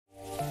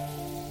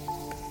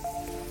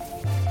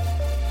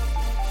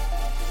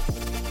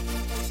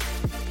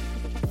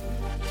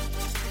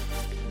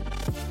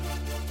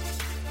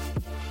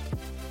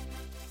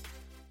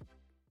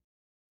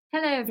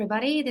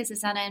everybody. This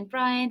is Anna and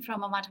Brian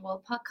from Amata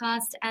World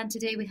Podcast. And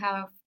today we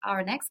have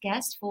our next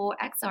guest for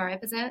XR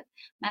episode,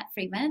 Matt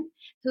Freeman,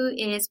 who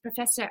is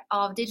Professor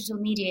of Digital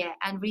Media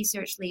and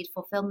Research Lead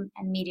for Film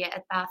and Media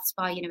at Bath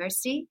Spa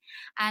University,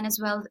 and as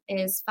well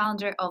as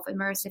founder of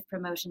Immersive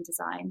Promotion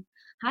Design.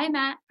 Hi,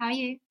 Matt. How are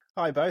you?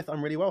 Hi, both.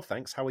 I'm really well,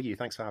 thanks. How are you?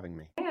 Thanks for having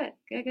me.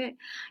 Good.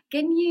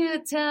 Can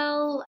you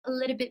tell a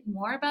little bit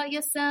more about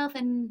yourself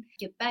and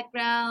your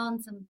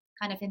background, some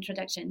kind of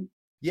introduction?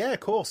 Yeah,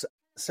 of course.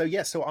 So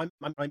I'm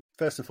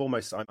first and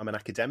foremost, I'm an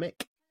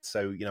academic.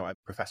 So, I'm a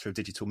professor of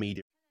digital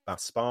media at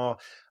Bath Spa.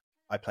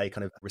 I play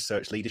kind of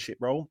research leadership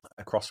role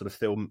across sort of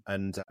film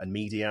and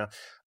media.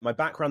 My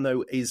background,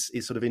 though, is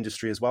sort of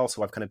industry as well.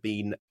 So I've kind of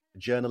been a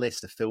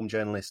journalist, a film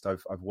journalist.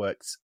 I've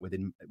worked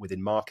within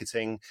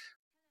marketing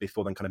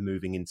before then kind of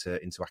moving into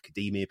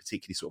academia,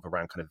 particularly sort of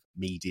around kind of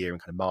media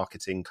and kind of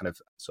marketing kind of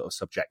sort of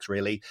subjects,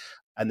 really.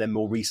 And then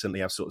more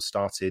recently, I've sort of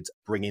started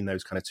bringing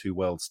those kind of two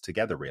worlds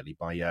together, really,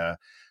 by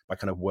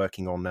kind of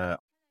working on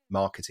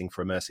marketing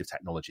for immersive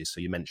technologies.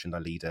 So you mentioned I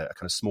lead a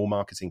kind of small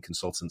marketing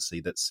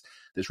consultancy that's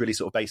really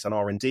sort of based on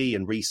R&D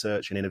and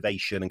research and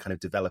innovation and kind of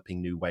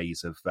developing new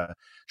ways of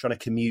trying to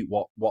commute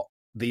what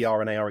VR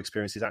and AR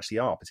experiences actually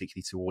are,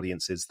 particularly to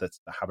audiences that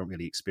haven't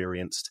really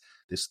experienced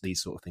these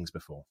sort of things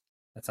before.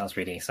 That sounds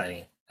really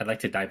exciting. I'd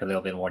like to dive a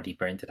little bit more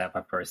deeper into that,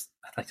 but first,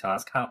 I'd like to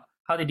ask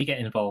how did you get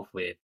involved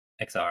with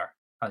XR?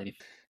 How did you?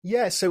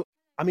 Yeah, so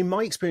I mean,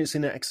 my experience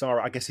in XR,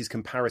 I guess, is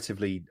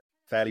comparatively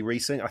fairly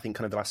recent. I think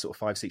kind of the last sort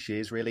of 5-6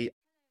 years, really.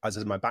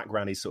 As my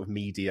background is sort of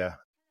media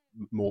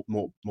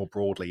more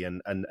broadly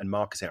and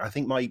marketing. I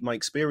think my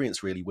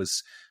experience really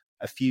was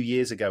a few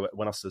years ago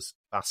when I was at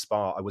Bath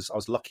Spa. I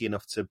was lucky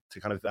enough to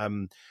kind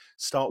of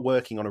start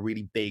working on a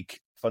really big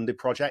funded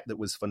project that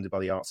was funded by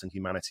the Arts and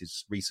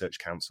Humanities Research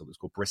Council. It was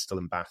called Bristol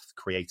and Bath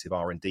Creative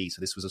R&D. So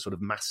this was a sort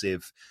of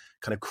massive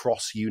kind of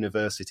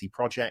cross-university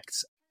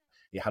project.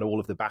 It had all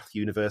of the Bath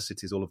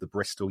universities, all of the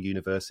Bristol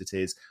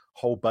universities,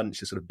 whole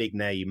bunch of sort of big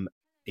name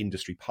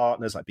industry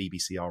partners like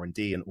BBC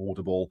R&D and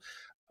Audible,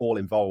 all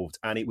involved.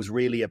 And it was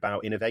really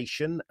about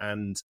innovation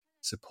and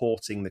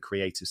supporting the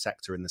creative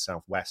sector in the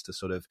Southwest to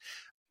sort of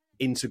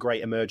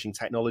integrate emerging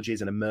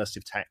technologies, and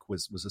immersive tech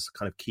was a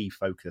kind of key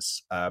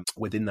focus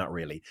within that,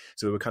 really.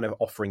 So we were kind of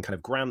offering kind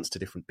of grants to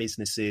different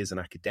businesses and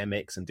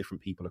academics and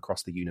different people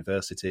across the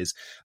universities,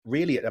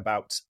 really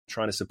about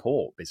trying to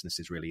support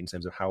businesses really in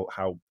terms of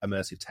how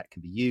immersive tech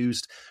can be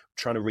used,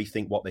 trying to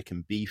rethink what they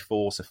can be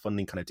for. So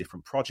funding kind of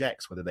different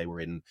projects, whether they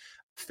were in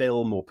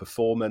film or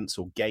performance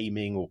or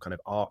gaming or kind of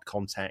art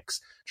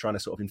context, trying to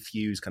sort of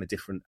infuse kind of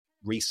different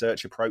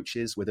research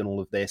approaches within all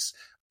of this.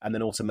 And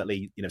then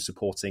ultimately,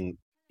 supporting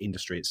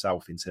industry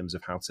itself in terms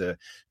of how to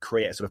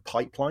create a sort of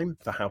pipeline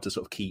for how to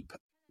sort of keep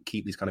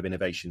these kind of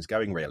innovations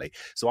going, really.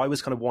 So I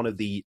was kind of one of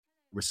the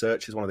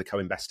researchers, one of the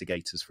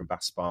co-investigators from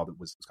Bath Spa that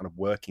was kind of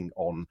working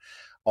on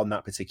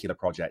that particular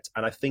project.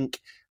 And I think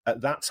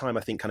at that time,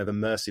 I think kind of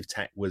immersive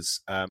tech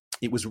was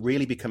it was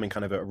really becoming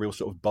kind of a real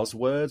sort of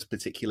buzzword,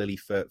 particularly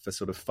for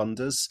sort of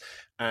funders.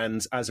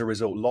 And as a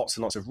result, lots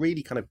and lots of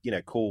really kind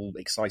of, cool,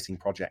 exciting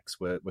projects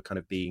were kind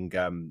of being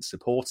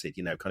supported,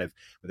 kind of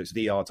whether it's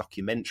VR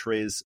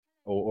documentaries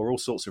or all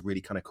sorts of really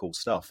kind of cool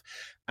stuff.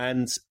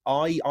 And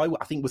I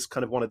think was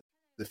kind of one of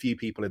the few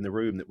people in the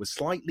room that was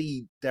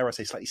slightly, dare I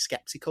say, slightly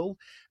skeptical,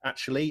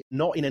 actually,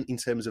 not in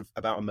terms of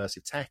about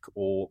immersive tech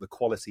or the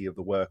quality of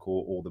the work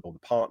or the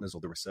partners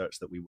or the research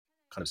that we were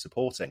kind of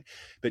supporting,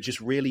 but just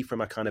really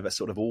from a kind of a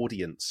sort of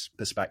audience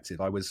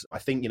perspective. I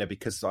think,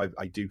 because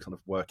I do kind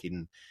of work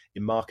in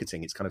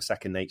marketing, it's kind of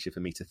second nature for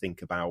me to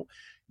think about,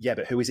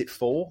 but who is it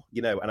for?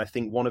 And I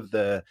think one of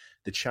the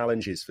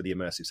challenges for the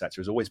immersive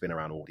sector has always been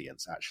around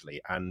audience, actually.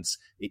 And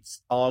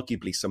it's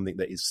arguably something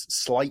that is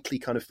slightly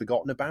kind of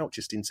forgotten about,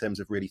 just in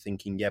terms of really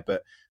thinking,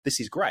 but this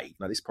is great.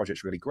 Now, this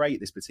project's really great.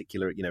 This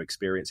particular,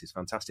 experience is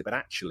fantastic. But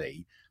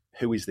actually,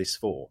 who is this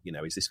for?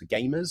 Is this for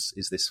gamers?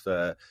 Is this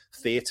for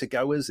theatre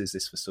goers? Is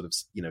this for sort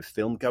of,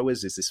 film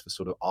goers? Is this for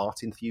sort of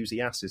art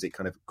enthusiasts? Is it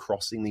kind of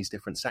crossing these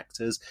different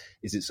sectors?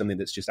 Is it something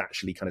that's just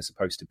actually kind of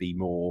supposed to be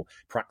more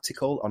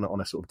practical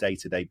on a sort of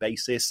day-to-day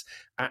basis?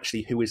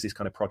 Actually, who is this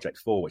kind of project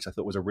for? Which I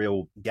thought was a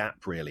real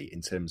gap, really, in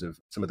terms of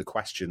some of the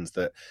questions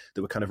that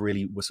were kind of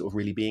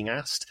really being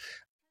asked.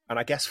 And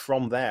I guess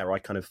from there, I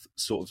kind of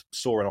sort of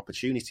saw an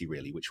opportunity,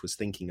 really, which was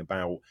thinking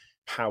about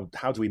how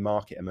do we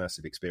market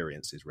immersive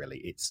experiences,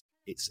 really?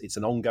 It's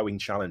an ongoing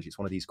challenge. It's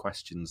one of these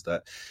questions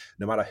that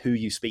no matter who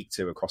you speak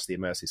to across the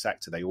immersive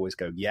sector, they always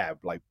go,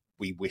 like,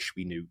 we wish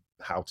we knew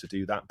how to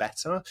do that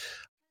better.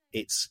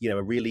 It's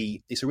a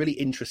really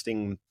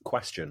interesting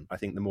question, I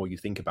think, the more you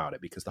think about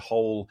it, because the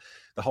whole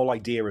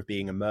idea of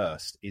being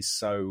immersed is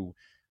so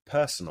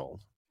personal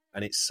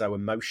and it's so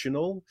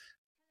emotional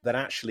that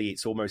actually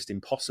it's almost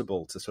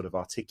impossible to sort of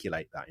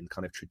articulate that in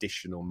kind of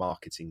traditional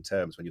marketing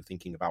terms when you're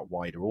thinking about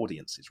wider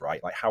audiences,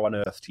 right? Like, how on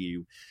earth do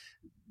you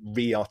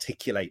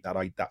re-articulate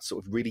that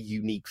sort of really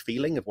unique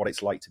feeling of what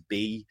it's like to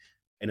be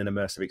in an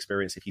immersive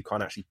experience if you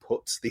can't actually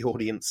put the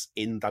audience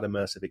in that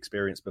immersive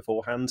experience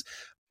beforehand?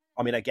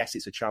 I mean, I guess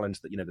it's a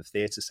challenge that, the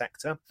theatre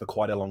sector for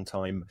quite a long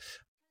time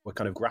were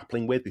kind of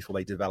grappling with before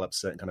they developed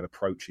certain kind of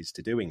approaches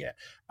to doing it.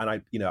 And I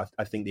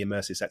think the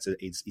immersive sector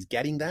is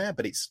getting there,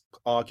 but it's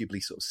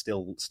arguably sort of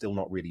still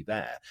not really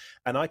there.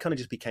 And I kind of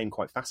just became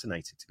quite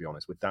fascinated, to be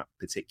honest, with that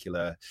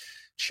particular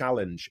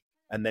challenge.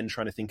 And then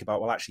trying to think about,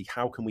 well, actually,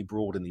 how can we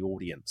broaden the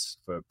audience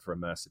for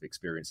immersive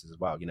experiences as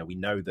well? We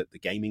know that the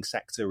gaming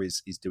sector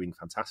is doing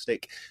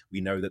fantastic.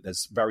 We know that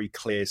there's very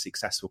clear,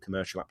 successful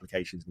commercial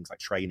applications, things like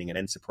training and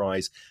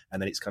enterprise,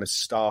 and then it's kind of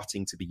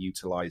starting to be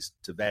utilized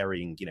to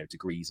varying,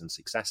 degrees and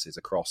successes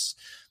across,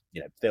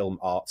 film,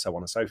 art, so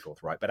on and so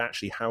forth, right? But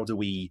actually, how do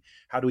we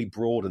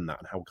broaden that,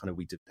 and how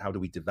do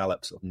we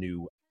develop sort of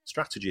new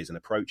strategies and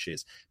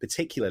approaches,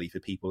 particularly for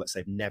people that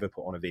say have never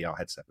put on a VR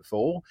headset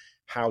before?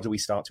 How do we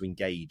start to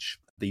engage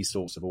these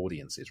sorts of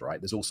audiences, right?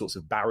 There's all sorts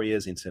of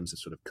barriers in terms of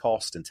sort of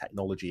cost and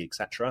technology,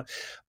 etc.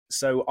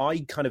 So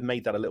I kind of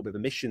made that a little bit of a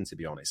mission, to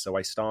be honest. So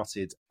I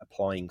started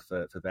applying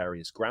for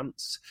various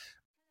grants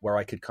where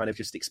I could kind of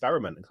just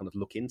experiment and kind of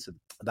look into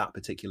that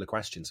particular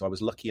question. So I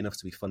was lucky enough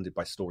to be funded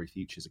by Story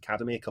Futures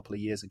Academy a couple of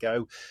years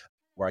ago,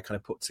 where I kind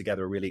of put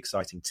together a really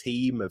exciting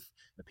team of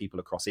people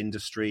across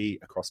industry,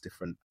 across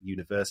different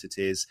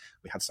universities.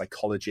 We had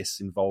psychologists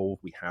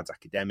involved, we had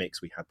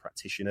academics, we had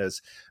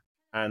practitioners.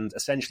 And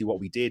essentially what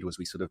we did was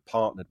we sort of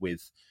partnered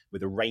with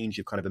a range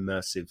of kind of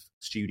immersive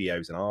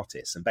studios and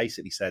artists, and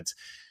basically said,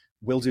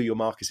 we'll do your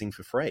marketing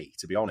for free.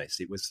 To be honest,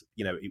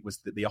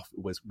 the offer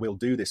was, we'll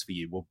do this for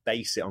you. We'll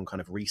base it on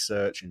kind of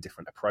research and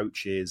different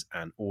approaches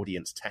and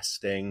audience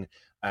testing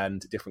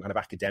and different kind of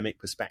academic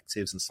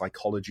perspectives and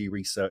psychology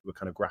research we're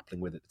kind of grappling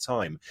with at the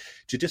time,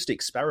 to just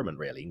experiment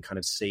really and kind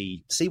of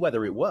see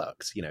whether it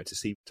worked, to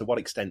see to what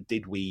extent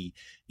did we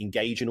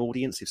engage an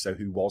audience? If so,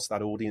 who was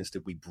that audience?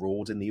 Did we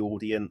broaden the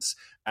audience?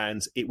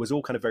 And it was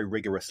all kind of very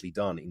rigorously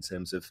done in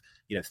terms of,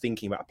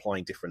 thinking about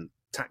applying different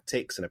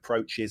tactics and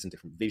approaches and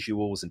different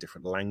visuals and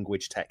different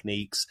language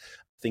techniques,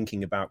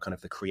 thinking about kind of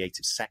the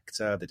creative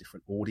sector, the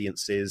different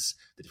audiences,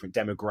 the different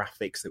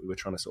demographics that we were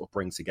trying to sort of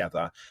bring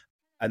together,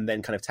 and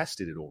then kind of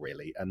tested it all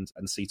really and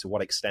see to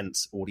what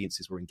extent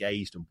audiences were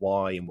engaged and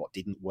why and what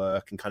didn't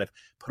work, and kind of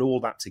put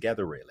all that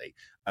together really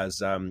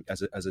as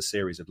a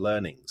series of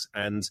learnings.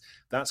 And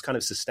that's kind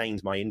of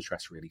sustained my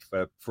interest really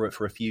for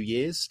a few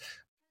years.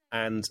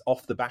 And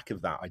off the back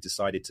of that, I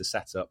decided to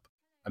set up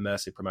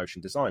Immersive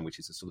Promotion Design, which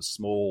is a sort of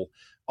small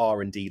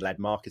R&D led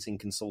marketing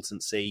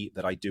consultancy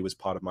that I do as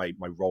part of my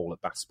role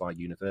at Bath Spa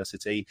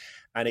University.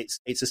 And it's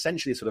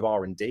essentially a sort of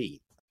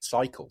R&D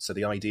cycle. So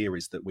the idea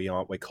is that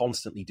we're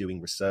constantly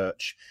doing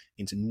research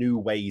into new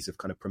ways of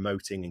kind of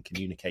promoting and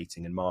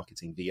communicating and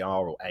marketing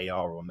VR or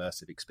AR or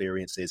immersive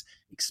experiences,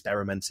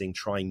 experimenting,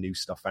 trying new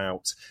stuff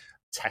out,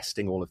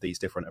 testing all of these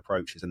different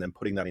approaches, and then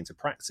putting that into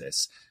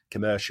practice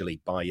commercially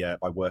by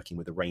working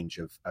with a range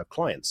of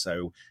clients.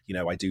 So,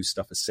 I do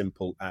stuff as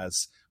simple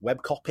as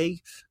web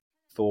copy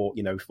for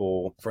an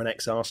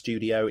XR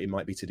studio. It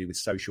might be to do with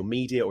social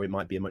media, or it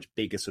might be a much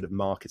bigger sort of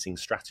marketing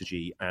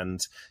strategy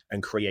and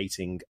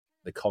creating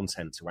the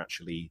content to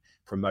actually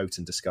promote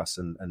and discuss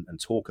and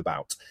talk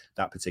about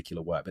that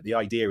particular work. But the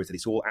idea is that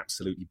it's all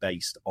absolutely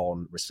based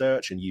on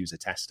research and user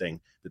testing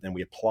that then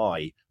we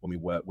apply when we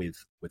work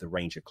with a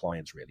range of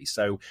clients really.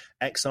 So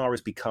XR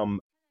has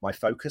become my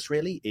focus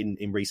really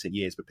in recent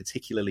years, but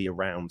particularly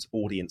around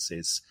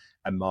audiences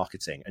and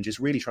marketing, and just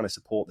really trying to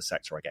support the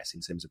sector, I guess, in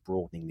terms of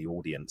broadening the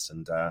audience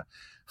and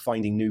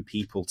finding new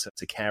people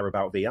to care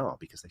about VR,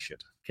 because they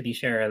should. Could you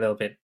share a little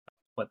bit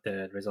what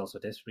the results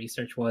of this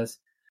research was?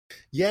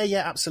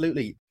 Yeah,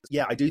 absolutely.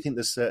 Yeah, I do think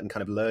there's certain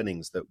kind of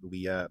learnings that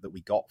we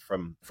got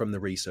from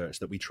the research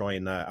that we try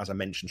and, as I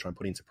mentioned, try and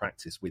put into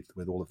practice with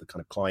all of the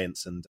kind of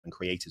clients and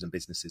creators and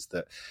businesses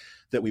that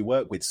we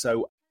work with.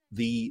 So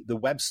the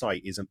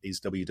website is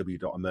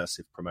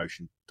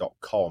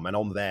www.immersivepromotion.com, and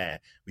on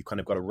there we've kind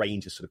of got a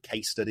range of sort of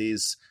case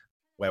studies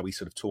where we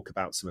sort of talk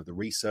about some of the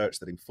research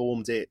that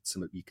informed it.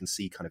 You can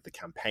see kind of the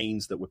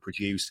campaigns that were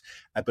produced,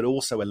 but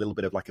also a little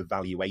bit of like a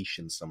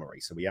valuation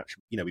summary. So we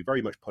actually, we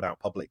very much put out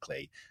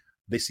publicly,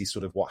 this is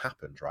sort of what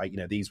happened, right?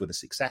 These were the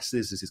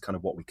successes. This is kind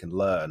of what we can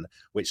learn,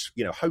 which,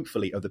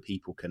 hopefully other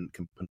people can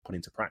put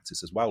into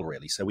practice as well,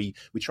 really. So we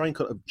try and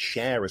kind of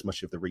share as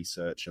much of the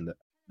research and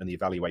the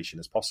evaluation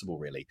as possible,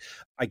 really.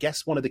 I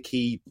guess one of the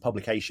key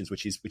publications,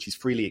 which is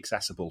freely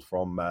accessible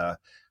from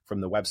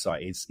the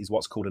website, is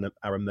what's called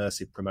our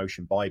Immersive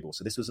Promotion Bible.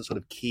 So this was a sort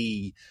of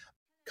key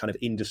kind of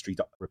industry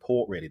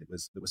report really that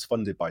was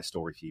funded by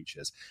Story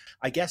Futures.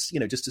 I guess,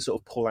 just to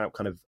sort of pull out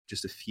kind of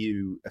just a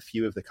few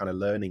of the kind of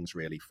learnings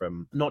really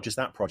from not just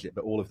that project,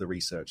 but all of the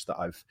research that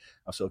I've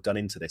sort of done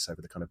into this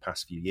over the kind of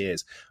past few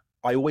years.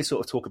 I always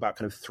sort of talk about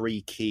kind of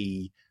three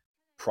key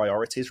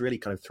priorities, really,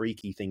 kind of three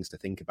key things to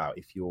think about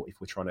if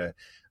we're trying to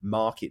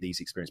market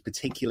these experiences,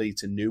 particularly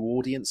to new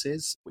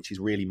audiences, which is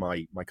really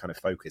my kind of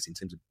focus in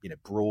terms of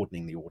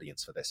broadening the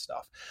audience for this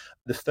stuff.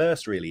 The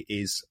first really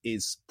is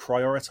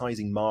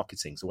prioritizing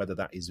marketing, so whether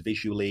that is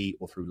visually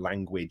or through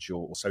language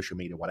or social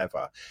media,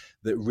 whatever,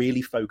 that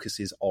really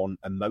focuses on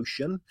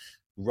emotion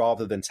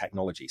rather than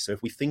technology. So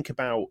if we think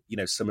about,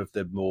 some of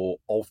the more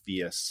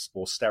obvious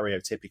or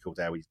stereotypical,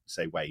 dare we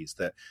say, ways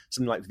that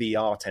something like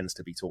VR tends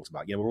to be talked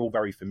about, we're all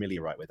very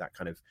familiar, right, with that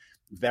kind of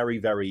very,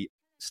 very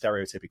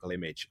stereotypical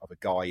image of a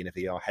guy in a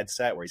VR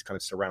headset where he's kind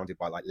of surrounded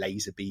by like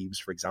laser beams,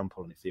 for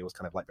example, and it feels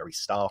kind of like very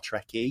Star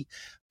Trek-y.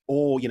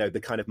 Or, the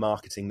kind of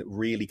marketing that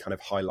really kind of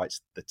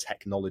highlights the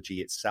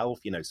technology itself.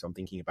 So I'm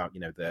thinking about,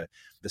 the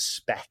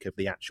spec of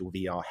the actual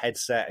VR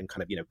headset and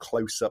kind of,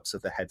 close-ups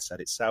of the headset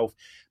itself.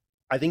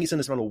 I think it's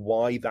understandable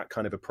why that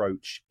kind of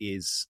approach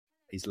is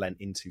lent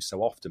into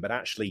so often. But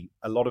actually,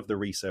 a lot of the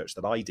research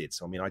that I did,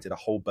 I did a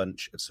whole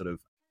bunch of sort of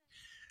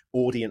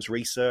audience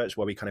research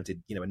where we kind of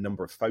did, a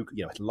number of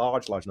a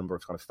large number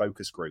of kind of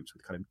focus groups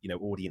with kind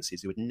of,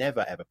 audiences who had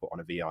never ever put on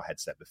a VR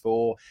headset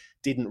before,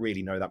 didn't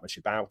really know that much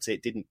about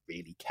it, didn't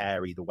really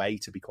care either way,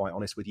 to be quite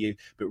honest with you,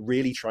 but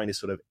really trying to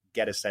sort of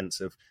get a sense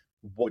of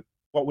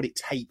what would it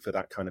take for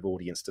that kind of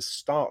audience to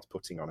start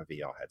putting on a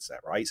VR headset,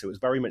 right? So it was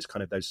very much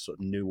kind of those sort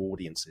of new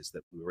audiences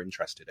that we were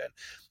interested in.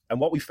 And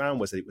what we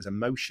found was that it was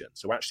emotion.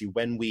 So actually,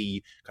 when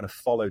we kind of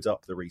followed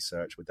up the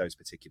research with those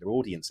particular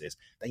audiences,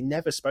 they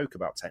never spoke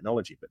about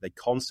technology, but they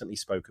constantly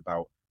spoke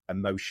about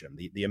emotion,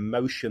 the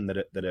emotion that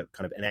a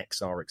kind of an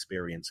XR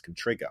experience can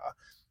trigger,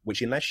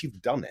 which, unless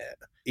you've done it,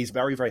 is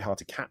very, very hard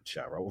to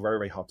capture, or very,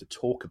 very hard to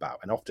talk about,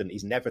 and often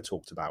is never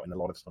talked about in a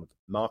lot of sort of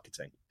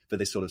marketing for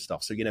this sort of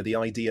stuff. So, the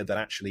idea that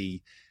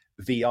actually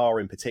VR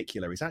in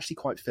particular is actually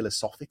quite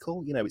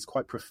philosophical, it's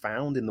quite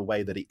profound in the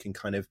way that it can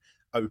kind of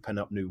open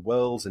up new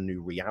worlds and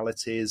new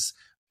realities.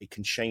 It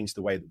can change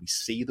the way that we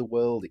see the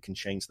world. It can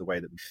change the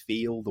way that we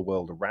feel the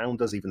world around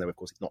us, even though, of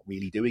course, it's not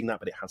really doing that,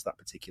 but it has that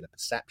particular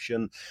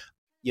perception.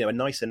 A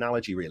nice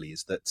analogy really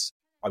is that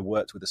I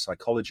worked with a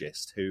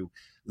psychologist who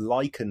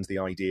likened the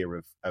idea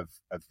of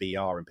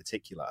VR in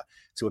particular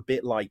to a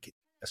bit like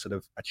a sort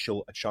of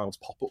a child's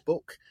pop-up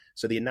book.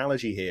 So the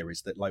analogy here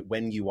is that, like,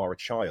 when you are a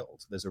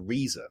child, there's a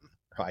reason,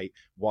 right,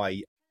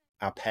 why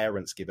our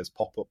parents give us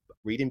pop-up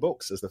reading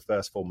books as the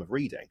first form of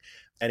reading.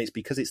 And it's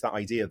because it's that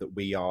idea that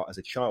we are, as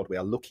a child, we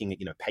are looking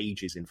at,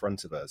 pages in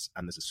front of us,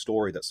 and there's a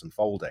story that's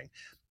unfolding.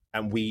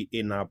 And we,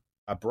 in our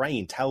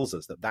brain, tells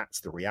us that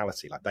that's the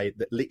reality. Like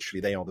that literally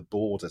they are the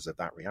borders of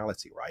that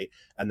reality, right?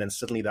 And then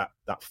suddenly that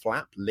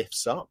flap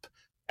lifts up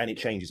and it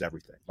changes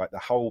everything. Like the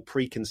whole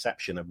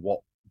preconception of what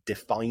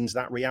defines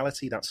that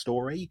reality, that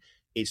story,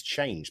 is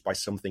changed by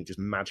something just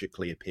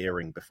magically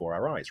appearing before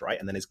our eyes, right?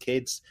 And then as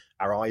kids,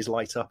 our eyes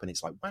light up and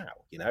it's like,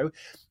 wow,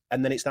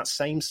 and then it's that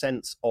same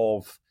sense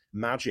of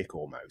magic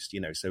almost,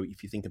 so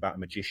if you think about a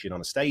magician on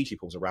a stage, he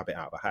pulls a rabbit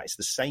out of a hat, it's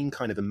the same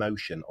kind of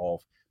emotion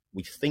of,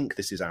 we think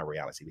this is our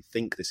reality, we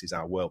think this is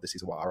our world, this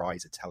is what our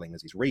eyes are telling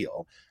us is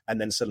real, and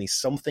then suddenly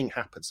something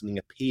happens, something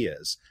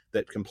appears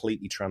that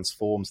completely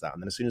transforms that.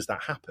 And then as soon as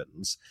that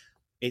happens,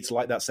 it's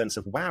like that sense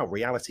of, wow,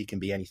 reality can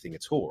be anything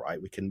at all,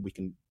 right? We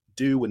can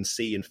do and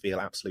see and feel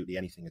absolutely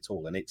anything at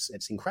all, and it's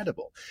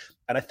incredible.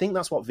 And I think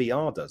that's what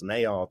VR does, and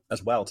AR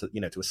as well, to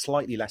a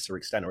slightly lesser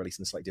extent, or at least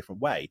in a slightly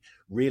different way.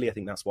 Really, I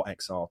think that's what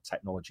XR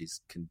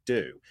technologies can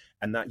do,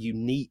 and that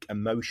unique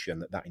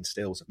emotion that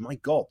instills of, my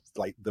God,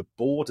 like the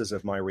borders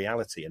of my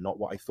reality are not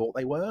what I thought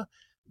they were;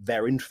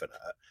 they're infinite.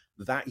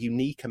 That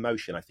unique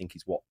emotion, I think,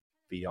 is what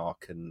VR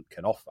can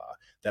offer,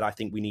 that I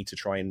think we need to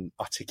try and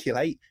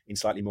articulate in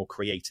slightly more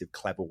creative,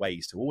 clever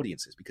ways to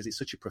audiences, because it's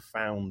such a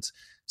profound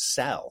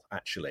sell,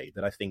 actually,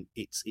 that I think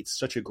it's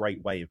such a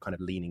great way of kind of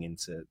leaning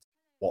into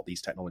what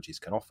these technologies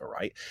can offer,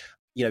 right?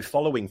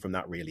 Following from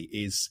that really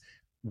is,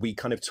 we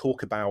kind of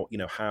talk about,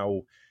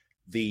 how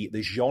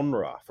the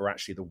genre for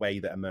actually the way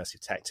that immersive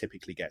tech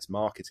typically gets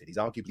marketed is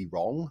arguably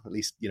wrong, at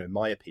least, in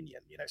my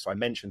opinion. So I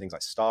mentioned things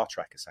like Star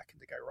Trek a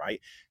second ago,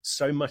 right?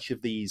 So much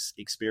of these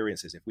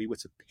experiences, if we were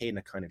to pin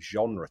a kind of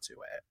genre to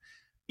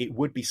it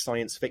would be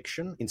science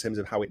fiction in terms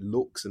of how it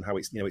looks and how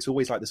it's, it's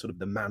always like the sort of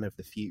the man of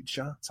the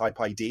future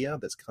type idea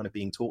that's kind of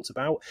being talked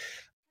about.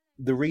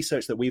 The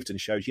research that we've done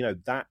shows,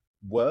 that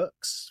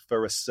works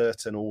for a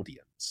certain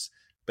audience,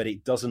 but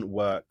it doesn't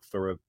work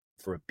for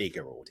a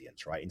bigger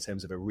audience, right? In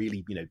terms of a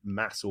really,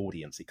 mass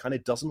audience, it kind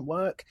of doesn't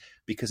work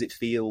because it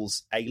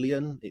feels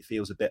alien, it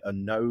feels a bit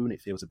unknown,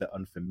 it feels a bit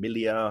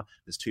unfamiliar,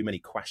 there's too many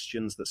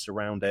questions that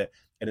surround it.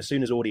 And as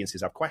soon as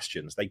audiences have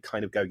questions, they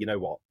kind of go, you know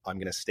what, I'm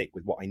going to stick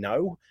with what I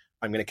know,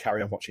 I'm going to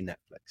carry on watching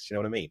Netflix. You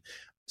know what I mean?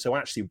 So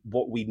actually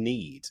what we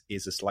need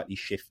is a slightly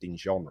shift in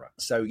genre.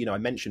 So, I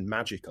mentioned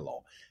magic a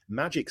lot.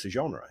 Magic's a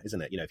genre,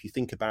 isn't it? If you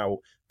think about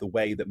the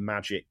way that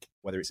magic,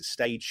 whether it's a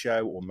stage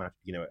show or,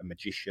 a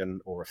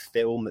magician or a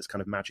film that's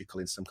kind of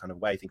magical in some kind of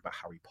way, think about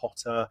Harry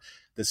Potter,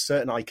 there's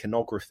certain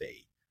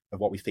iconography of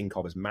what we think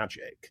of as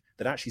magic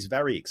that actually is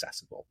very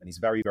accessible and is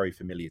very, very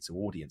familiar to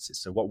audiences.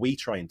 So what we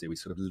try and do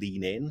is sort of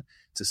lean in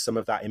to some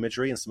of that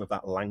imagery and some of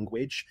that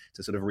language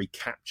to sort of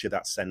recapture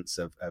that sense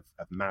of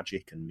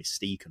magic and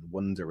mystique and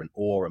wonder and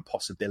awe and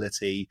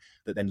possibility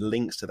that then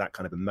links to that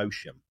kind of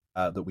emotion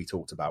that we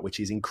talked about, which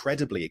is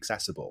incredibly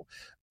accessible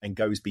and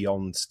goes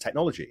beyond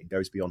technology and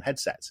goes beyond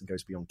headsets and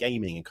goes beyond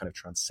gaming and kind of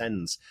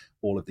transcends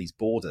all of these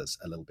borders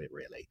a little bit,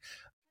 really.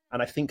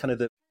 And I think kind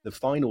of the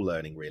final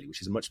learning, really,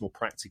 which is a much more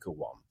practical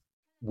one,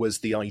 was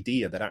the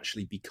idea that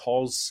actually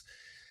because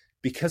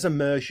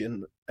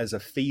immersion as a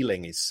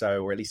feeling is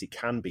so, or at least it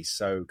can be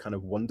so kind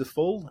of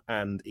wonderful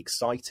and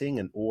exciting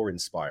and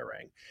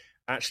awe-inspiring,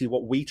 actually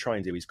what we try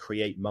and do is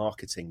create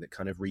marketing that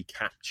kind of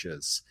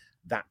recaptures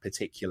that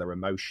particular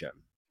emotion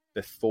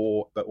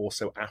before, but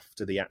also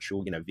after the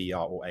actual,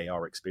 VR or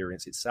AR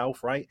experience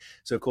itself, right?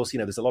 So of course,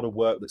 there's a lot of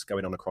work that's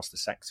going on across the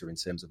sector in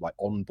terms of like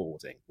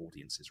onboarding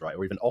audiences, right?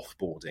 Or even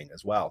offboarding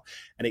as well.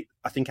 And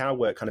I think our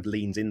work kind of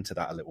leans into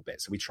that a little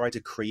bit. So we try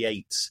to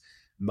create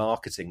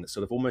marketing that's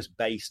sort of almost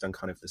based on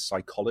kind of the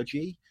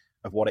psychology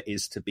of what it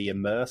is to be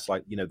immersed,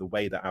 like, the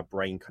way that our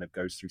brain kind of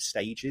goes through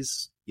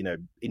stages,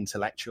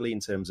 intellectually, in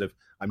terms of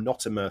I'm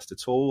not immersed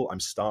at all,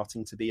 I'm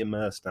starting to be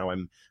immersed, now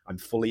I'm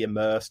fully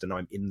immersed and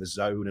I'm in the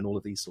zone, and all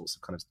of these sorts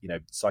of kind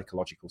of,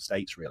 psychological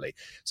states, really.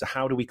 So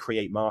how do we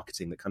create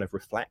marketing that kind of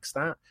reflects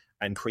that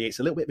and creates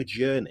a little bit of a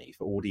journey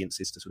for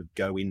audiences to sort of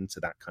go into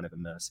that kind of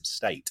immersive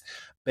state?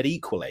 But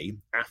equally,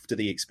 after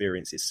the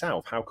experience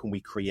itself, how can we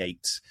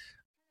create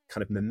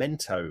kind of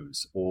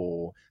mementos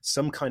or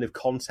some kind of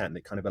content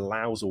that kind of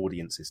allows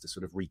audiences to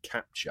sort of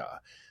recapture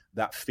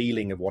that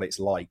feeling of what it's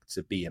like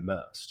to be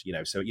immersed?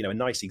 So a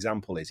nice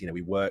example is,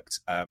 we worked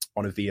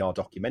on a VR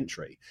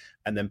documentary,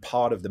 and then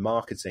part of the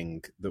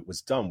marketing that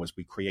was done was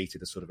we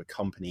created a sort of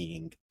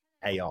accompanying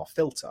AR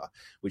filter,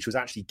 which was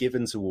actually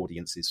given to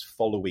audiences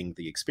following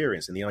the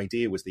experience. And the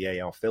idea was the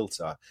AR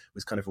filter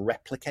was kind of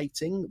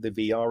replicating the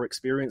VR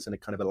experience, and it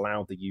kind of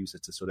allowed the user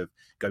to sort of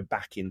go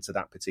back into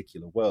that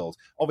particular world,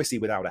 obviously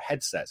without a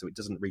headset, so it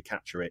doesn't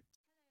recapture it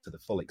to the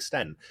full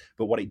extent.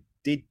 But what it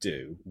did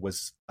do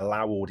was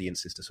allow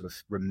audiences to sort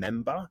of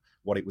remember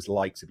what it was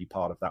like to be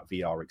part of that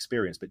VR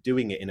experience, but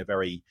doing it in a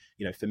very,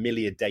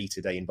 familiar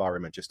day-to-day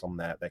environment, just on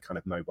their kind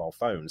of mobile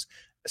phones.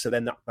 So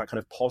then that kind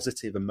of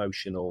positive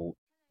emotional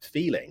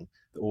feeling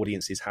that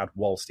audiences had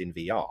whilst in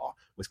VR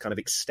was kind of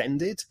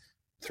extended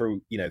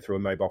through a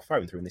mobile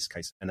phone, through, in this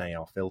case, an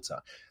AR filter.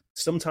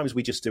 Sometimes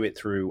we just do it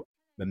through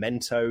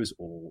mementos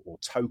or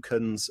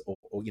tokens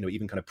or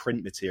even kind of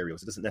print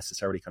materials. It doesn't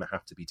necessarily kind of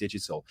have to be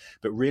digital,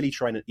 but really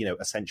trying to,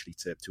 essentially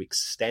to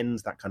extend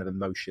that kind of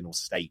emotional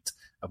state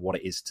of what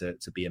it is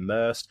to be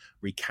immersed,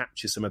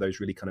 recapture some of those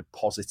really kind of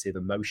positive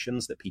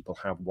emotions that people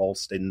have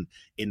whilst in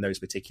those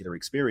particular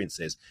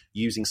experiences,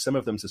 using some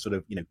of them to sort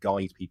of,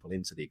 guide people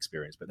into the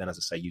experience. But then, as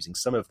I say, using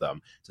some of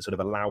them to sort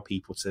of allow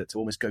people to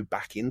almost go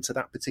back into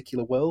that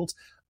particular world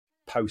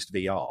post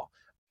VR,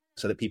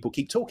 so that people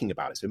keep talking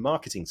about it. So in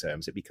marketing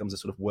terms, it becomes a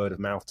sort of word of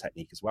mouth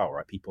technique as well,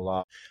 right? People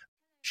are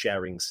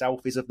sharing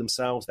selfies of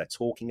themselves, they're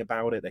talking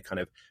about it, they're kind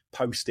of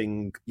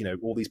posting,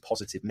 all these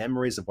positive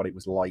memories of what it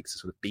was like to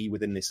sort of be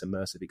within this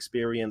immersive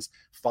experience,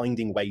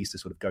 finding ways to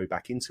sort of go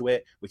back into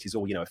it, which is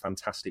all, a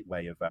fantastic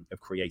way of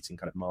creating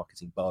kind of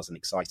marketing buzz and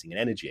exciting and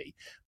energy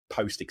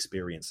post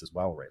experience as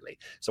well, really.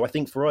 So I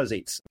think for us,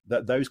 it's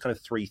those kind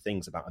of three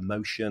things about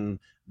emotion,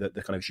 the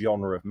kind of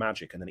genre of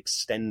magic, and then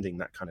extending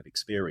that kind of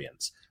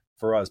experience,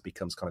 for us,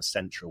 becomes kind of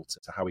central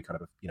to how we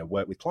kind of,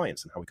 work with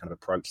clients and how we kind of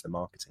approach the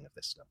marketing of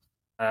this stuff.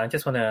 I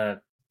just want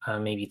to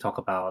maybe talk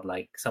about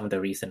like some of the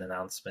recent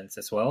announcements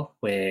as well,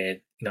 with,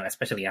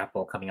 especially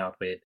Apple coming out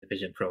with the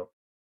Vision Pro, for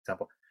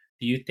example.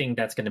 Do you think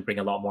that's going to bring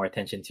a lot more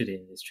attention to the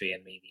industry?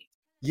 And maybe,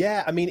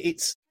 yeah,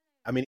 it's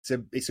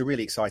a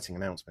really exciting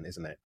announcement,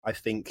 isn't it? I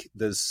think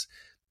there's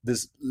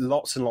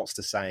lots and lots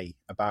to say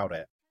about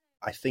it.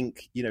 I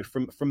think,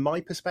 from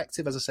my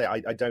perspective, as I say,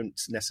 I don't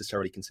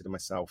necessarily consider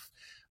myself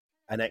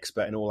an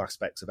expert in all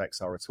aspects of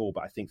XR at all,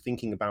 but I think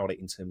thinking about it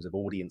in terms of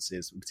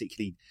audiences,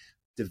 particularly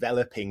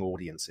developing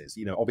audiences,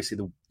 obviously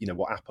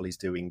what Apple is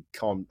doing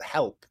can't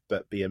help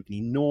but be an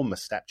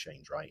enormous step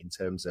change, right? In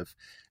terms of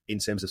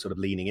sort of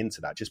leaning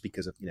into that, just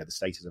because of, the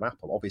status of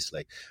Apple,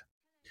 obviously.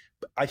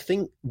 But I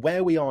think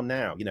where we are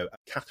now,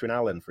 Catherine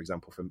Allen, for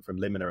example, from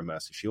Limina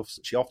Immersive,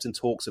 she often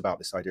talks about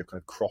this idea of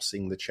kind of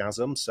crossing the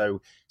chasm.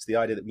 So it's the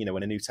idea that,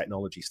 when a new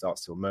technology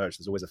starts to emerge,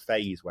 there's always a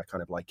phase where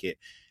kind of like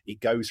it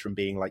goes from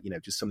being like,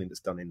 just something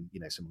that's done in,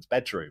 someone's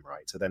bedroom,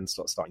 right? So then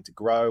starting to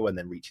grow and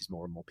then reaches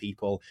more and more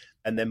people.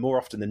 And then more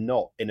often than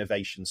not,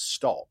 innovations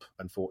stop,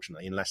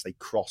 unfortunately, unless they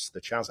cross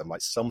the chasm, like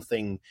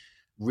something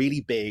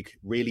really big,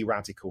 really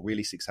radical,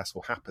 really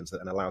successful happens that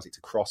then allows it to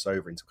cross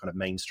over into kind of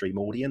mainstream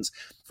audience.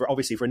 For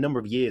a number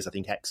of years, I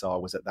think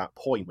XR was at that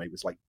point where it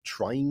was like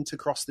trying to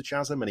cross the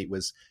chasm and it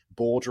was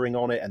bordering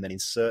on it. And then in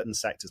certain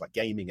sectors like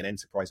gaming and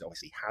enterprise, it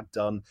obviously had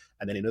done.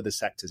 And then in other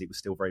sectors, it was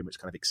still very much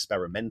kind of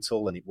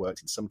experimental and it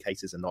worked in some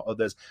cases and not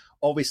others.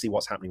 Obviously,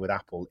 what's happening with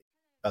Apple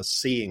is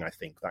seeing, I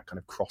think, that kind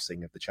of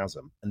crossing of the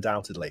chasm,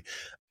 undoubtedly.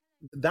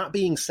 That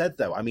being said,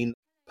 though,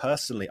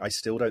 personally, I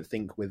still don't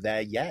think we're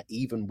there yet,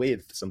 even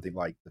with something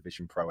like the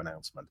Vision Pro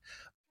announcement.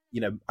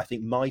 I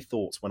think my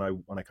thoughts when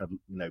I kind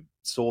of,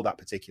 saw that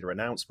particular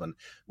announcement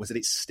was that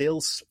it's still,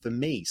 for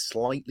me,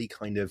 slightly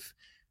kind of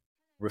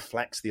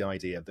reflects the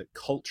idea that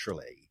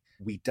culturally,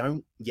 we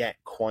don't yet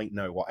quite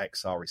know what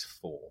XR is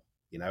for.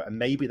 and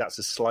maybe that's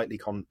a slightly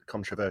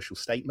controversial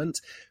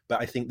statement,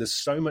 but I think there's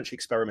so much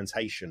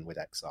experimentation with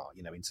XR,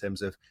 in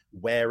terms of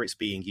where it's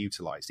being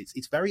utilized.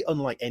 It's very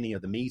unlike any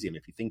other medium,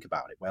 if you think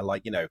about it,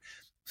 where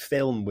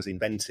film was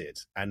invented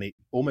and it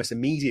almost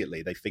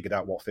immediately they figured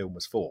out what film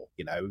was for.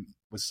 It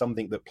was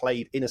something that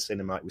played in a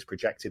cinema, it was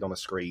projected on a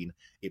screen,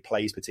 it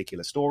plays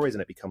particular stories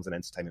and it becomes an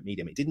entertainment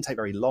medium. It didn't take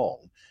very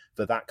long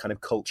for that kind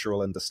of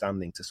cultural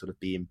understanding to sort of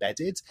be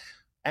embedded.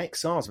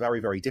 XR is very,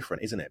 very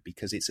different, isn't it?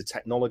 Because it's a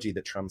technology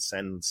that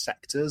transcends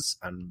sectors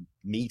and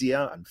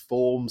media and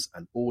forms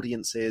and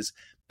audiences,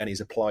 and is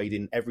applied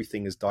in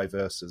everything as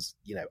diverse as,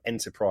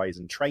 enterprise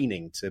and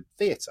training to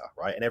theatre,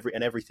 right?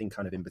 And everything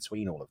kind of in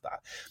between all of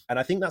that. And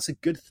I think that's a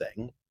good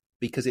thing,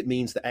 because it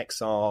means that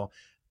XR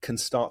can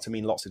start to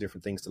mean lots of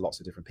different things to lots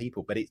of different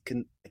people. But it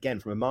can, again,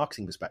 from a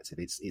marketing perspective,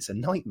 it's a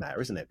nightmare,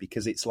 isn't it?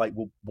 Because it's like,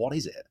 well, what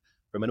is it?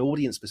 From an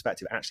audience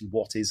perspective, actually,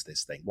 what is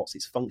this thing? What's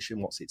its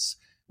function? What's its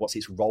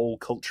role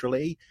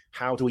culturally?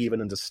 How do we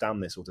even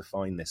understand this or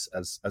define this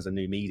as a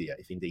new media,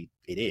 if indeed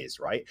it is,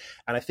 right?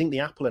 And I think the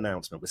Apple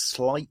announcement was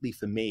slightly,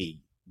 for me,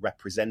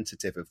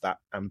 representative of that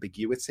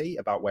ambiguity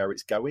about where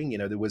it's going.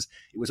 It was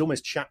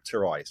almost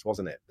chapterized,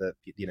 wasn't it?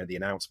 The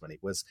announcement.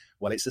 It was,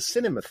 well, it's a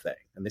cinema thing,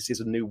 and this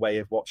is a new way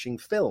of watching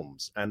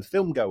films, and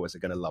film goers are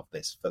going to love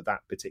this for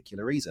that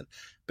particular reason.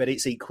 But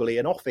it's equally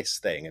an office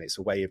thing, and it's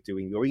a way of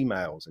doing your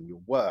emails and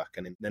your work,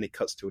 and then it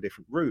cuts to a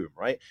different room,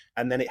 right?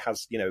 And then it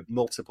has,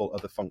 multiple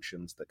other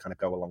functions that kind of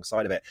go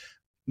alongside of it,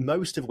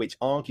 most of which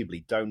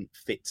arguably don't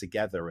fit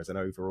together as an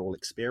overall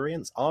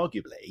experience.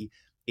 Arguably,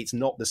 it's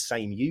not the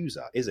same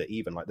user, is it?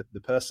 Even like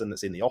the person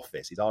that's in the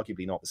office is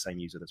arguably not the same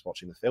user that's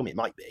watching the film. It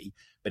might be,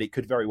 but it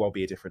could very well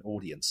be a different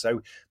audience.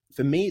 So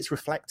for me, it's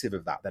reflective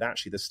of that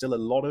actually there's still a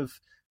lot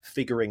of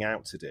figuring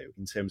out to do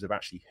in terms of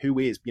actually who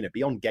is,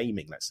 beyond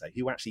gaming, let's say,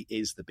 who actually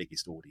is the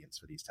biggest audience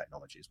for these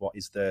technologies. What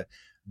is the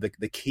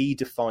key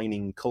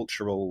defining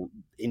cultural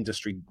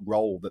industry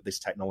role that this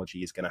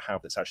technology is going to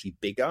have that's actually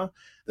bigger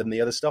than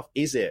the other stuff?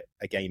 Is it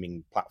a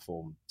gaming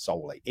platform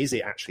solely? Is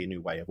it actually a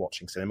new way of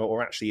watching cinema?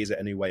 Or actually is it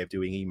a new way of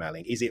doing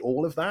emailing? Is it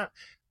all of that?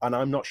 And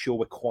I'm not sure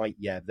we're quite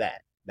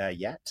there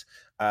yet.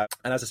 And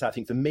as I said, I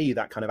think for me,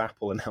 that kind of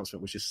Apple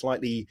announcement was just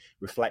slightly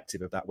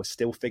reflective of that. We're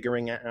still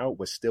figuring it out.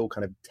 We're still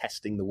kind of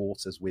testing the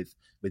waters with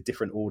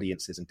different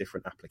audiences and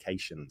different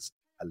applications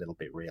a little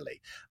bit,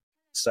 really.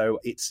 So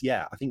it's,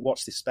 I think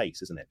watch this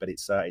space, isn't it? But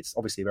it's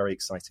obviously a very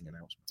exciting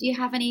announcement. Do you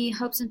have any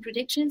hopes and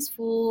predictions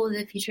for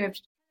the future of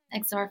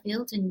XR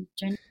field in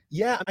general?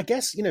 Yeah, I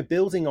guess,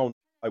 building on what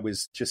I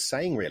was just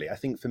saying, really, I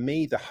think for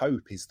me, the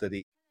hope is that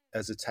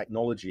as a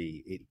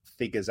technology, it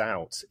figures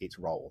out its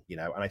role,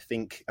 and I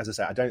think, as I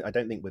say, I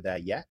don't think we're there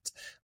yet,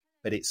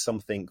 but it's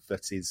something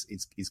that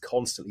is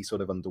constantly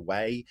sort of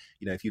underway.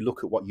 If you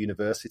look at what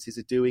universities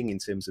are doing in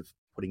terms of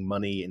putting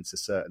money into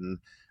certain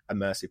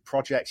immersive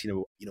projects,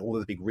 all of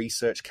the big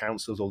research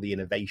councils, all the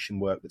innovation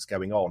work that's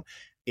going on,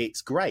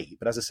 it's great.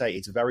 But as I say,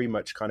 it's very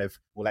much kind of,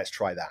 well, let's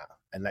try that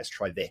and let's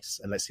try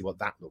this and let's see what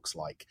that looks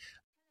like.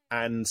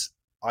 And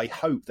I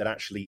hope that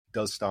actually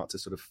does start to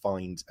sort of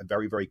find a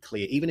very, very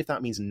clear, even if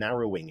that means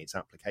narrowing its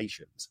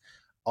applications.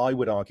 I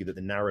would argue that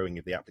the narrowing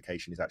of the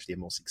application is actually a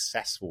more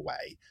successful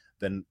way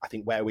than I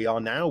think where we are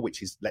now,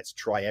 which is let's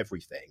try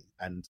everything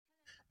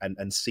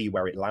and see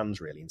where it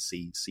lands, really, and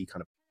see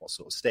kind of what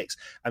sort of sticks.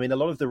 I mean, a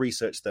lot of the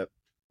research that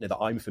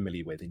I'm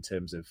familiar with in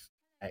terms of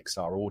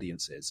XR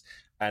audiences,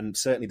 and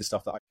certainly the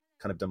stuff that I've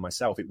kind of done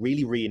myself, it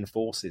really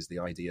reinforces the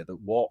idea that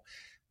what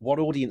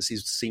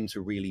audiences seem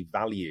to really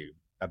value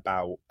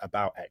about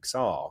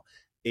XR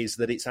is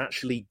that it's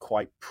actually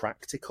quite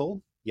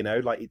practical.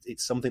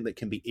 It's something that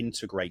can be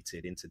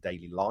integrated into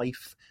daily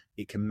life.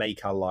 It can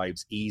make our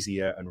lives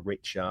easier and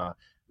richer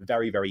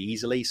very, very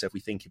easily. So if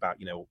we think about,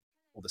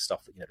 all the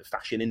stuff that, the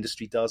fashion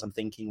industry does, I'm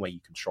thinking, where you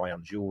can try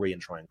on jewelry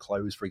and try on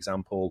clothes, for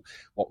example,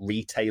 what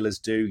retailers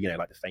do,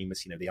 like the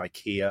famous, the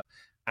IKEA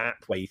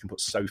app where you can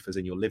put sofas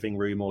in your living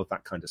room, all of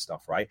that kind of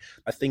stuff, right?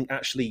 I think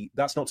actually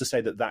that's not to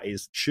say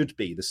that should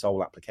be the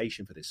sole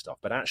application for this stuff,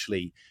 but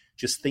actually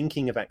just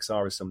thinking of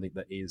XR as something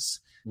that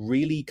is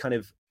really kind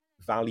of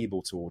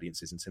valuable to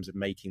audiences in terms of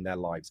making their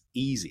lives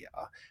easier,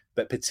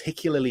 but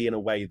particularly in a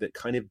way that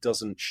kind of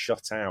doesn't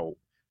shut out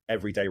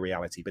everyday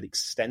reality, but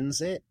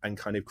extends it and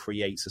kind of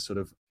creates a sort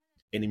of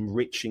an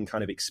enriching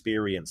kind of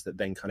experience that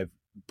then kind of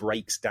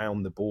breaks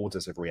down the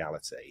borders of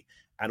reality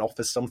and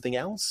offers something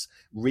else,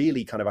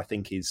 really kind of, I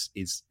think is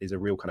a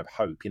real kind of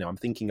hope. I'm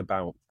thinking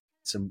about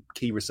some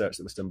key research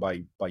that was done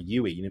by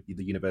UWE,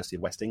 the University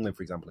of West England,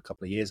 for example, a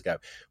couple of years ago,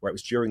 where it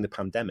was during the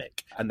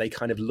pandemic, and they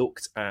kind of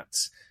looked at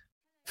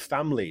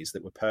families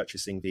that were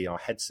purchasing VR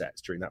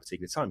headsets during that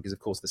particular time, because of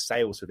course the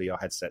sales for VR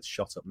headsets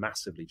shot up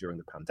massively during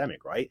the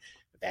pandemic, right?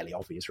 For fairly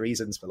obvious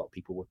reasons. For a lot of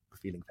people were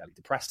feeling fairly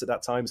depressed at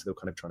that time, so they were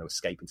kind of trying to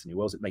escape into new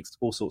worlds. It makes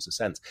all sorts of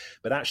sense.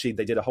 But actually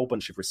they did a whole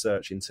bunch of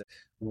research into,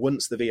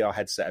 once the VR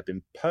headset had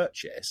been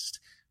purchased,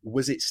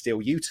 was it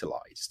still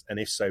utilized? And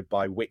if so,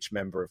 by which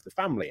member of the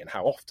family and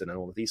how often, and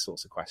all of these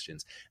sorts of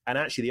questions. And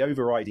actually the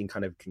overriding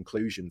kind of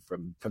conclusion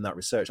from that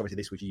research, obviously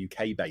this was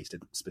UK based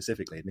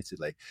specifically,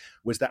 admittedly,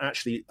 was that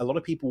actually a lot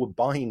of people were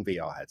buying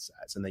VR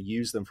headsets and they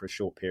used them for a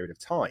short period of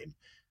time.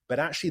 But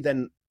actually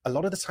then a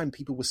lot of the time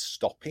people were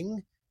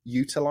stopping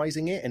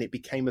utilizing it, and it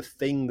became a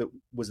thing that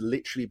was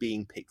literally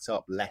being picked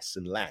up less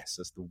and less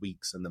as the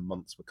weeks and the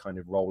months were kind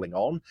of rolling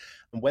on.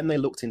 And when they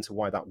looked into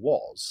why that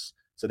was,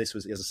 so this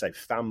was, as I say,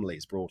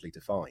 families broadly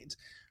defined,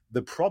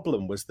 the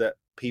problem was that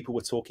people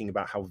were talking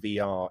about how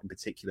VR in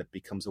particular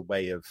becomes a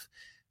way of,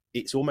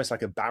 it's almost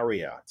like a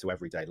barrier to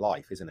everyday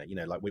life, isn't it? You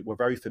know, like we're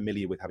very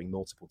familiar with having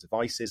multiple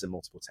devices and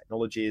multiple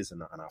technologies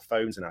and our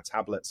phones and our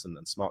tablets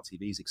and smart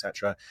TVs,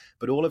 etc.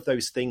 But all of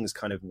those things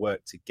kind of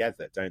work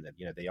together, don't they?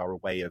 You know, they are a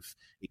way of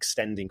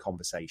extending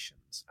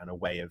conversations and a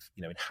way of,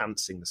 you know,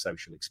 enhancing the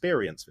social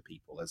experience for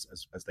people as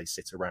they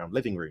sit around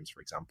living rooms,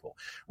 for example.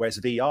 Whereas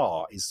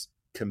VR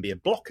can be a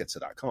blocker to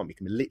that, can't it? It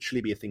can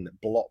literally be a thing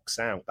that blocks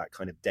out that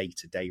kind of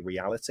day-to-day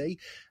reality.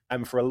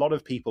 And for a lot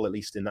of people, at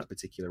least in that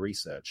particular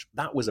research,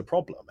 that was a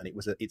problem. And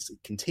it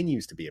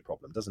continues to be a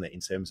problem, doesn't it? In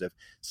terms of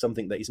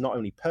something that is not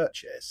only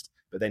purchased,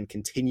 but then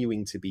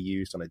continuing to be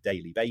used on a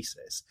daily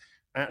basis.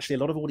 Actually, a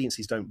lot of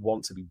audiences don't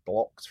want to be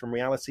blocked from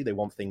reality. They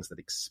want things that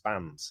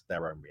expand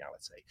their own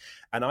reality.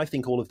 And I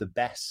think all of the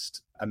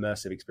best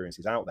immersive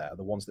experiences out there are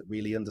the ones that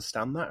really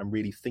understand that and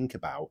really think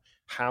about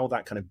how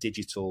that kind of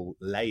digital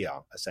layer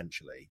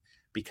essentially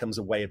becomes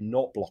a way of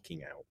not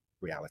blocking out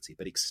reality,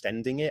 but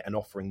extending it and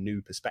offering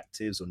new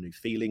perspectives or new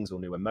feelings or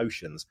new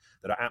emotions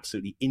that are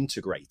absolutely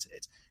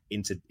integrated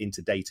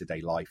into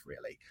day-to-day life,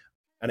 really.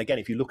 And again,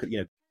 if you look at,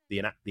 you know,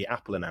 the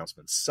Apple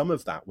announcement, some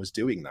of that was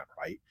doing that,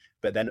 right?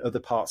 But then other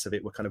parts of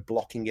it were kind of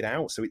blocking it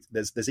out. So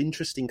there's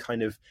interesting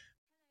kind of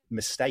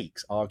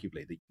mistakes,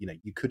 arguably, that, you know,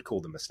 you could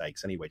call them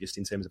mistakes anyway, just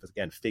in terms of,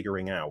 again,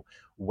 figuring out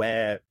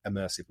where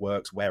immersive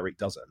works, where it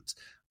doesn't.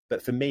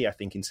 But for me, I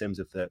think in terms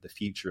of the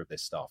future of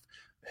this stuff,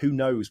 who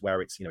knows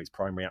where its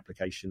primary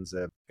applications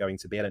are going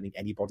to be? I don't think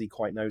anybody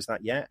quite knows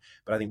that yet.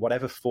 But I think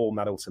whatever form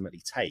that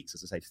ultimately takes,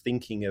 as I say,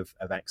 thinking of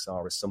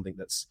XR as something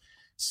that's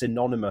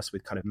synonymous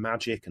with kind of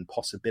magic and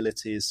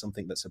possibilities,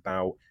 something that's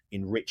about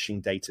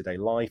enriching day-to-day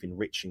life,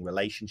 enriching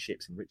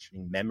relationships,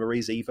 enriching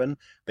memories even,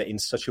 but in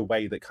such a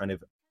way that kind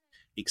of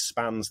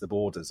expands the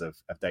borders of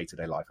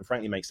day-to-day life and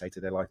frankly makes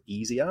day-to-day life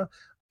easier,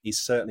 is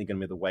certainly going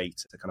to be the way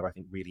to kind of, I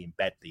think, really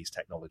embed these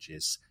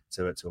technologies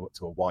to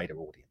a wider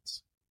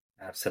audience.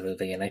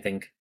 Absolutely. And I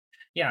think,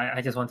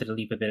 I just wanted to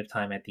leave a bit of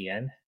time at the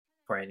end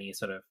for any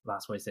sort of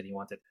last words that you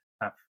wanted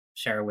to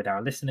share with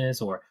our listeners,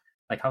 or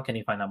like, how can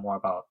you find out more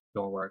about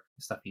your work,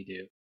 the stuff you do,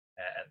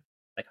 and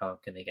like, how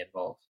can they get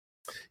involved?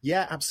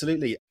 Yeah,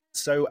 absolutely.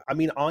 So, I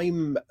mean,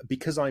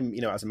 because I'm,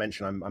 you know, as I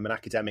mentioned, I'm an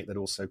academic that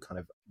also kind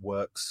of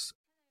works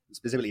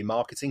specifically in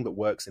marketing, but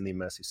works in the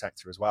immersive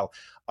sector as well.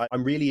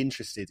 I'm really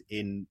interested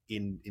in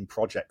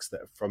projects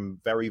that are from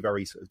very,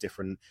 very sort of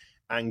different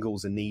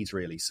angles and needs,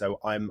 really. So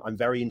I'm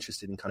very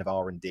interested in kind of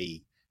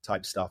R&D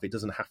type stuff. It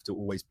doesn't have to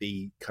always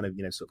be kind of,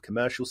 you know, sort of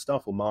commercial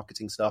stuff or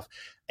marketing stuff.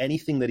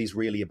 Anything that is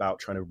really about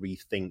trying to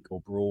rethink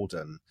or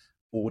broaden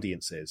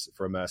audiences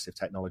for immersive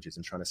technologies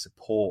and trying to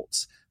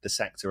support the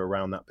sector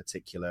around that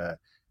particular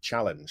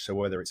challenge. So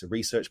whether it's a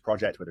research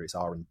project, whether it's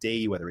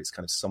R&D, whether it's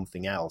kind of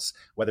something else,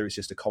 whether it's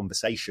just a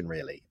conversation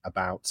really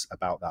about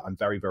that, I'm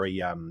very, very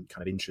kind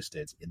of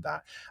interested in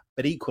that.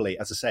 But equally,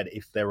 as I said,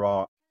 if there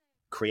are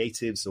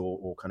creatives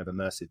or kind of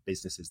immersive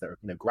businesses that are,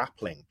 you know,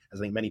 grappling, as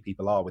I think many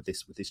people are, with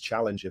this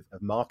challenge of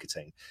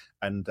marketing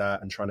and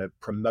trying to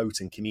promote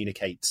and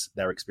communicate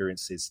their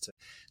experiences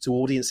to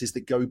audiences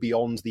that go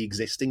beyond the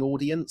existing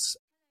audience,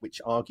 which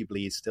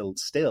arguably is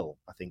still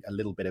I think a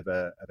little bit of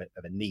a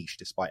niche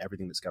despite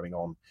everything that's going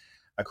on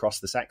across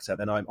the sector,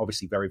 then I'm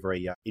obviously very,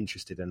 very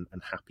interested and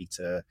happy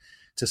to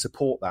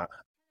support that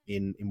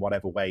in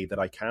whatever way that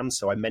I can.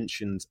 So I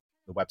mentioned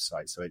the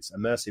website, so it's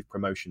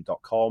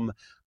immersivepromotion.com.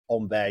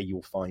 On there,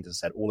 you'll find,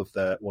 as I said, all of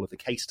the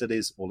case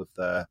studies, all of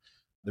the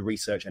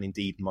research, and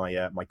indeed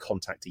my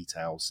contact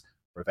details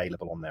are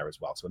available on there as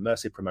well. So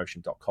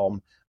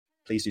immersivepromotion.com.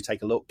 Please do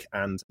take a look,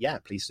 and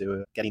please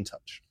do get in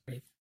touch.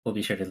 Great. We'll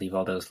be sure to leave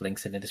all those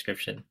links in the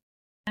description.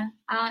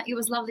 It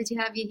was lovely to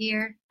have you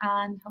here,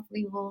 and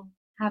hopefully we'll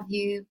have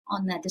you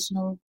on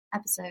additional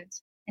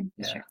episodes in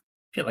the future.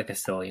 I feel like there's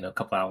still, a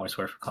couple hours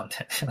worth of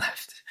content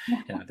left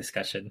in our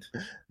discussion.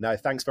 No,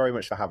 thanks very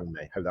much for having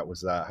me. Hope that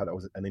was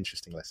an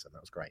interesting listen.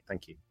 That was great.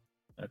 Thank you.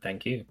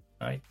 Thank you.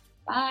 All right.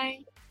 Bye.